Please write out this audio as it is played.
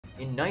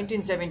In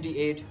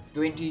 1978,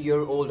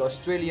 20-year-old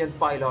Australian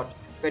pilot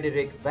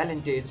Frederick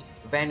Valentich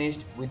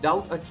vanished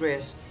without a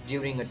trace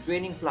during a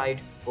training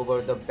flight over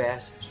the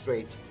Bass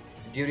Strait.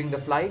 During the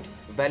flight,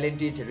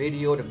 Valentich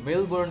radioed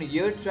Melbourne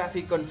air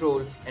traffic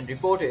control and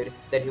reported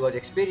that he was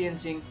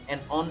experiencing an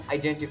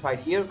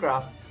unidentified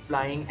aircraft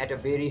flying at a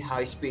very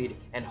high speed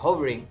and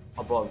hovering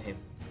above him.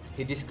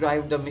 He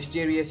described the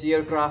mysterious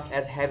aircraft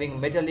as having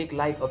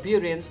metallic-like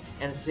appearance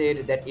and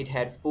said that it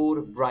had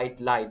four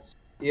bright lights.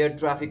 Air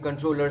traffic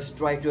controllers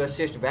tried to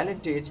assist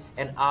Valentich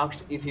and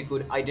asked if he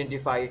could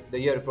identify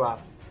the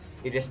aircraft.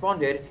 He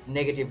responded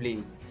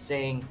negatively,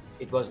 saying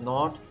it was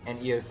not an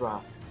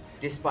aircraft.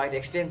 Despite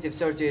extensive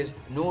searches,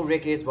 no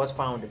wreckage was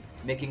found,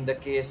 making the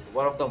case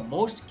one of the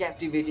most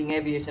captivating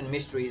aviation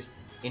mysteries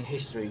in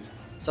history.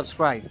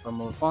 Subscribe for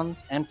more fun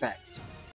and facts.